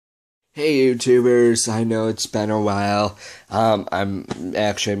Hey YouTubers, I know it's been a while. I'm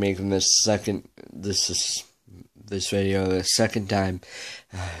actually making this video the second time.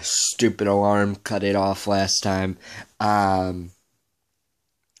 Stupid alarm cut it off last time. But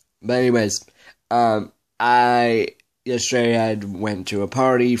anyways, I yesterday I went to a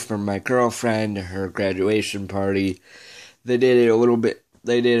party for my girlfriend, her graduation party. They did it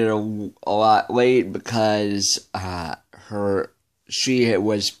a lot late because she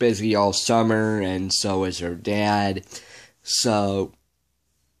was busy all summer, and so was her dad. So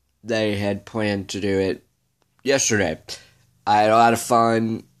they had planned to do it yesterday. I had a lot of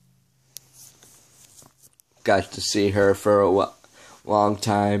fun. Got to see her for a long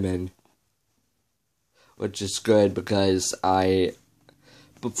time, and which is good because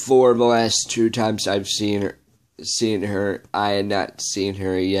before the last two times I've seen her, I had not seen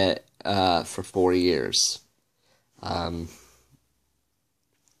her yet for 4 years.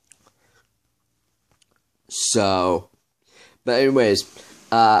 But anyways,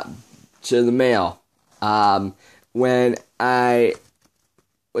 to the mail. When I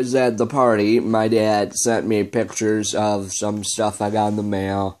was at the party, my dad sent me pictures of some stuff I got in the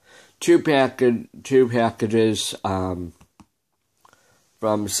mail. Two packages, from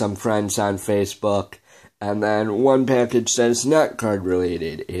some friends on Facebook. And then one package that's not card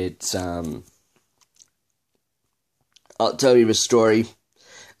related. It's, I'll tell you a story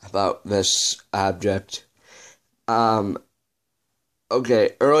about this object. Okay,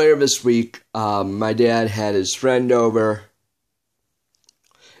 earlier this week, my dad had his friend over,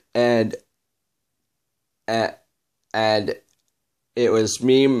 and it was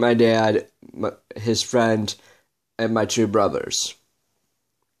me, my dad, his friend, and my two brothers.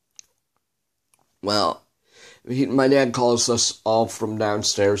 Well, my dad calls us all from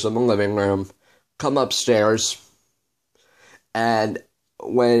downstairs in the living room, come upstairs, and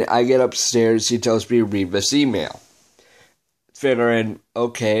when I get upstairs, he tells me to read this email. Figuring,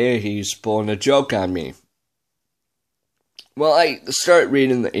 okay, he's pulling a joke on me. Well, I start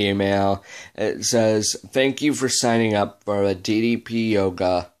reading the email. It says, "Thank you for signing up for a DDP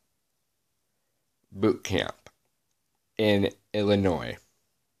Yoga boot camp in Illinois."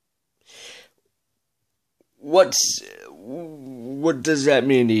 What does that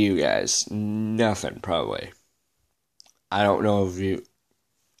mean to you guys? Nothing, probably. I don't know if you...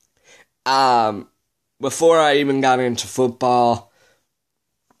 Before I even got into football,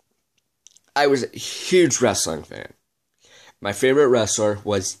 I was a huge wrestling fan. My favorite wrestler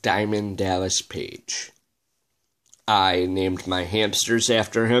was Diamond Dallas Page. I named my hamsters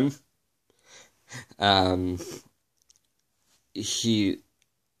after him. He's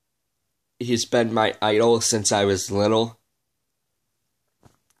been my idol since I was little.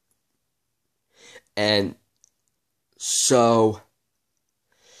 And so...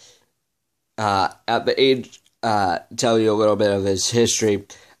 at the age, tell you a little bit of his history.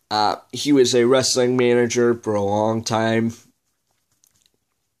 He was a wrestling manager for a long time.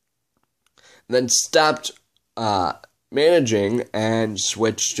 Then stopped managing and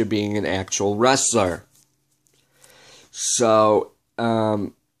switched to being an actual wrestler. So,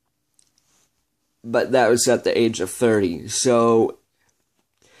 but that was at the age of 30. So,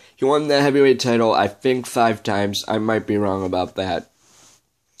 he won the heavyweight title, I think, 5 times. I might be wrong about that.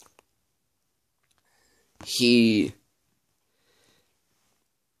 He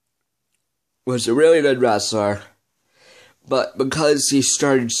was a really good wrestler, but because he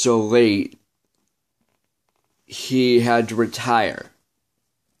started so late, he had to retire.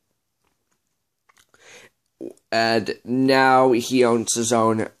 And now he owns his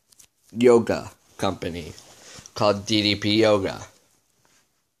own yoga company called DDP Yoga.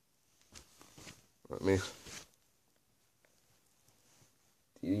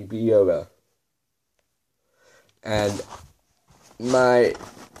 DDP Yoga. And the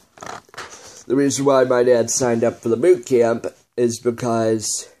reason why my dad signed up for the boot camp is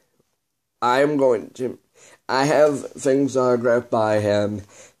because I have things autographed by him,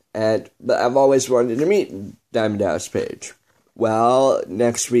 but I've always wanted to meet Diamond Dallas Page. Well,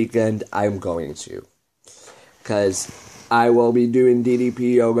 next weekend I'm going to, because I will be doing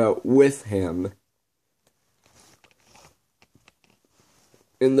DDP Yoga with him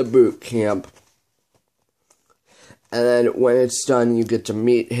in the boot camp. And then when it's done, you get to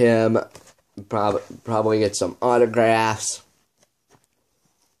meet him, probably get some autographs,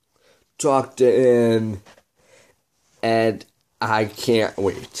 talk to him, and I can't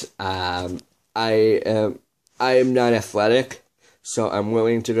wait. I am not athletic, so I'm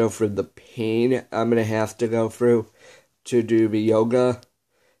willing to go through the pain I'm going to have to go through to do the yoga,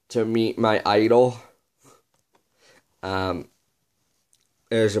 to meet my idol.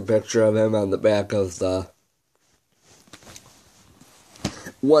 There's a picture of him on the back of the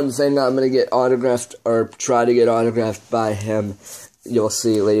one thing I'm going to get autographed, or try to get autographed by him. You'll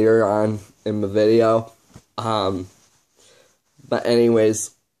see later on in the video. But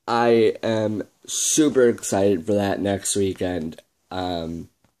anyways, I am super excited for that next weekend.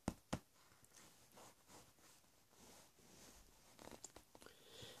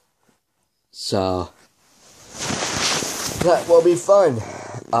 So that will be fun.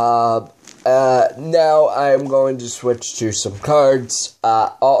 Now I'm going to switch to some cards.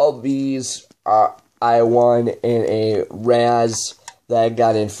 All of these I won in a Raz that I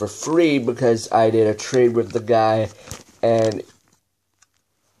got in for free because I did a trade with the guy, and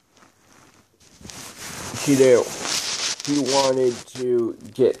he wanted to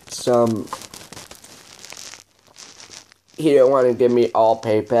get some. He didn't want to give me all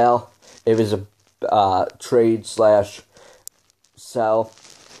PayPal. It was a trade / sell.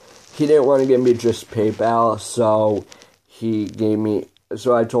 He didn't want to give me just PayPal, so he gave me.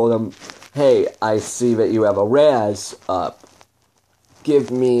 So I told him, "Hey, I see that you have a Raz up. Give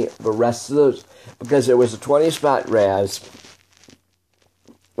me the rest of those," because it was a 20-spot Raz.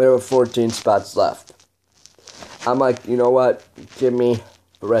 There were 14 spots left. I'm like, you know what? Give me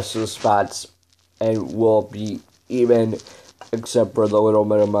the rest of the spots, and we'll be even, except for the little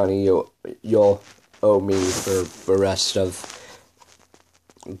bit of money you'll owe me for the rest of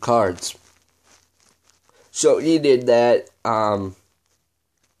cards. So he did that, and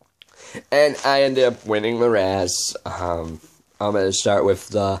I ended up winning the Raz. I'm going to start with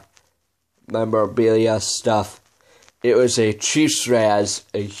the memorabilia stuff. It was a Chiefs Raz,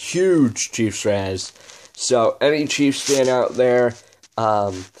 a huge Chiefs Raz. So any Chiefs fan out there,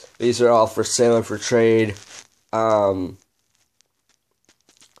 these are all for sale and for trade. So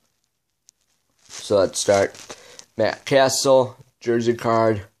let's start. Matt Castle, jersey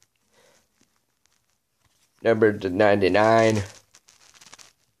card, numbered to 99.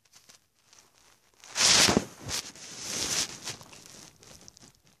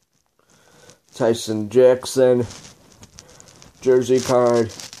 Tyson Jackson, jersey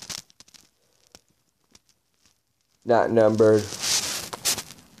card, not numbered.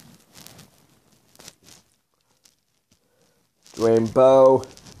 Dwayne Bowe,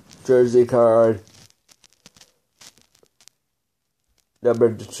 jersey card,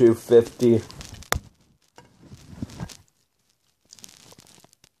 numbered to 250.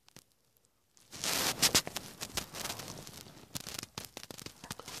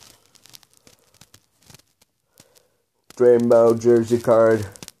 Dwayne Bowe, jersey card.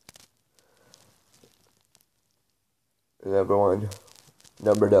 Another one,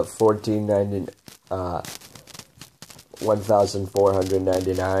 numbered up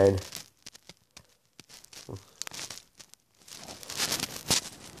 1,499.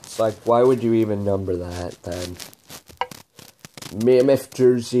 It's like, why would you even number that then? Mammoth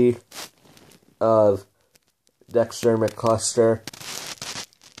jersey of Dexter McCluster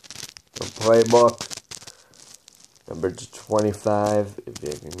from Playbook, numbered to 25, if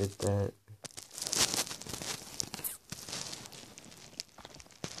you can get that.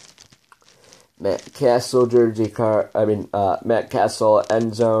 Matt Castle jersey card, Matt Castle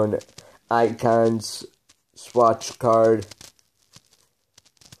end zone icons swatch card,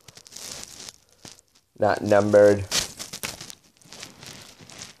 not numbered.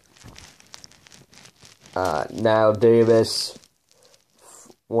 Now Davis,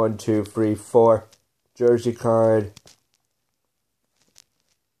 1, 2, 3, 4, jersey card.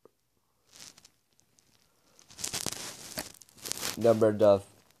 Numbered to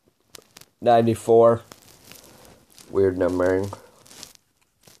 94. Weird numbering.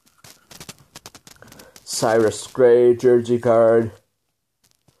 Cyrus Gray jersey card.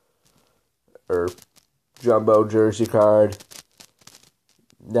 Or jumbo jersey card.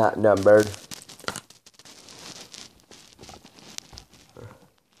 Not numbered.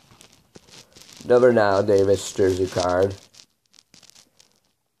 Another Now Davis jersey card.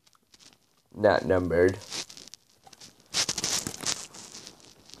 Not numbered.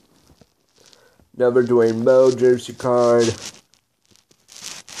 Another Dwayne Bowe jersey card.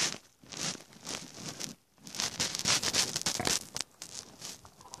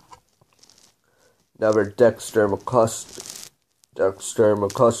 Another Dexter McCluster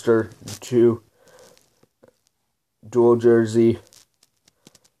 2 dual jersey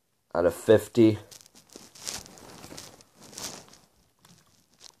out of 50.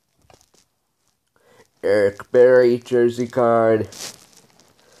 Eric Berry jersey card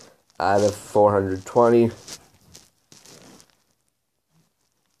out of 420.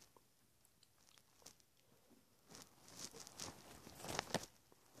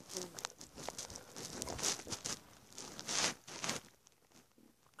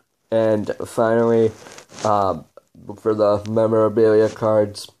 And finally, for the memorabilia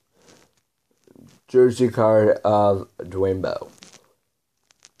cards, jersey card of Dwayne Bowe.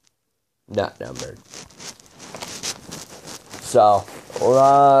 Not numbered. So,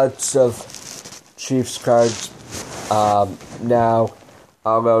 lots of Chiefs cards. Now,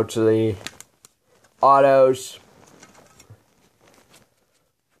 I'll go to the autos.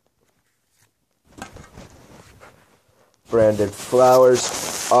 Brandon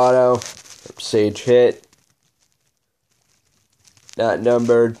Flowers, auto. Sage hit. Not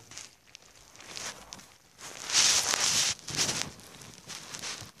numbered.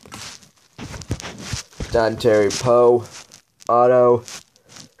 Dontari Poe, auto.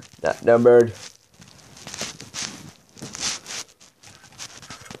 Not numbered.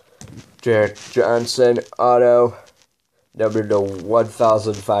 Derek Johnson, auto. Numbered to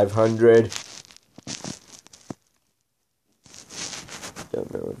 1,500.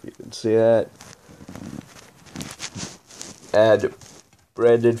 Don't know if you can see that. And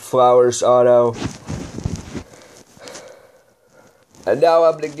Brandon Flowers, auto. And now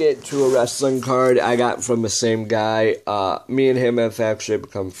I'm going to get to a wrestling card I got from the same guy. Me and him have actually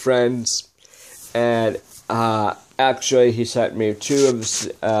become friends. And actually he sent me two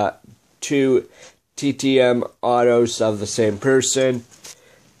TTM autos of the same person.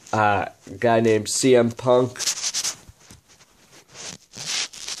 A guy named CM Punk.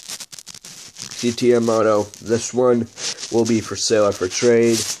 TTM auto. This one will be for sale or for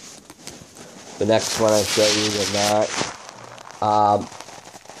trade. The next one I show you will not.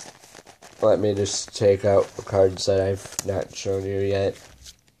 Let me just take out the cards that I've not shown you yet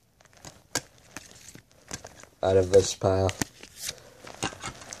out of this pile.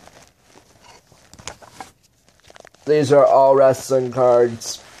 These are all wrestling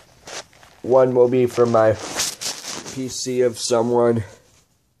cards. One will be for my PC of someone,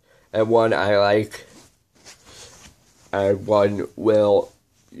 and one I like, and one will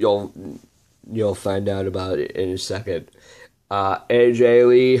you'll find out about it in a second. AJ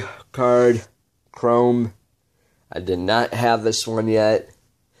Lee card, Chrome. I did not have this one yet.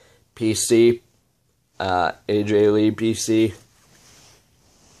 PC. AJ Lee PC.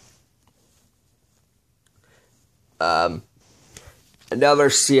 Another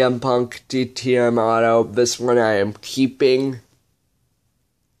CM Punk TTM auto. This one I am keeping.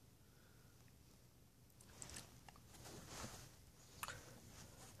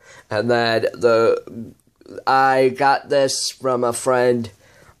 And then I got this from a friend,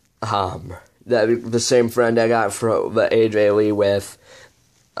 the same friend I got from the AJ Lee with.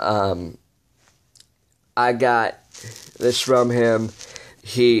 I got this from him.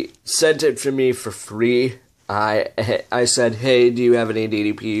 He sent it to me for free. I said, hey, do you have any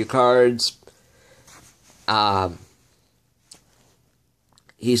DDP cards?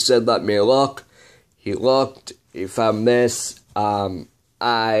 He said, let me look. He looked. He found this.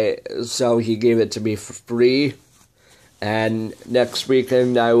 So he gave it to me for free, and next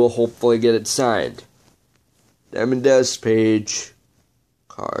weekend I will hopefully get it signed. Diamond Dust Page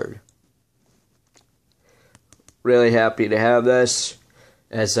card. Really happy to have this.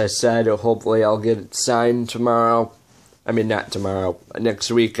 As I said, hopefully I'll get it signed tomorrow. I mean, not tomorrow, next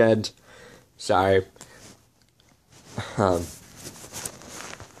weekend. Sorry. And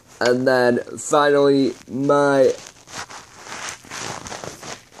then finally,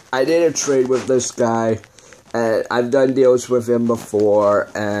 I did a trade with this guy, and I've done deals with him before,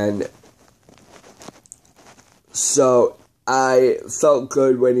 and so I felt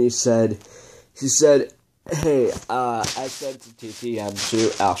good when he said, hey, I sent the TTM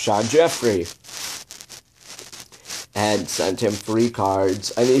to Alshon Jeffrey, and sent him 3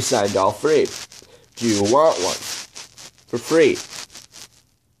 cards, and he signed all 3. Do you want one? For free.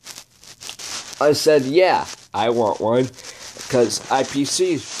 I said, yeah, I want one. Because I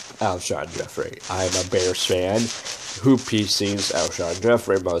PC'd Alshon Jeffrey. I'm a Bears fan who PC's Alshon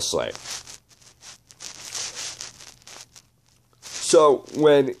Jeffrey mostly.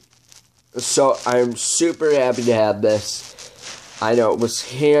 So I'm super happy to have this. I know it was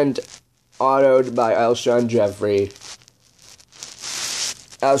hand autoed by Alshon Jeffrey.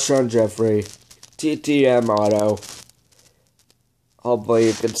 Alshon Jeffrey, TTM auto. Hopefully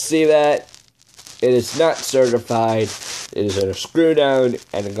you can see that. It is not certified. It is in a screw down,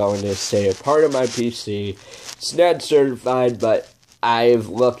 and I'm going to stay a part of my PC. It's not certified, but I've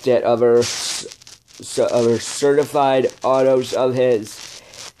looked at other certified autos of his,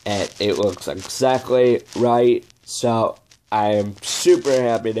 and it looks exactly right. So I am super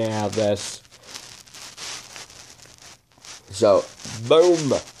happy to have this. So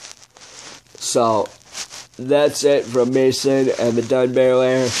boom. So that's it from Mason and the Dunbear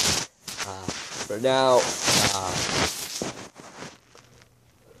Lair. For now,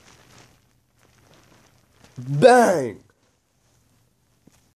 bang!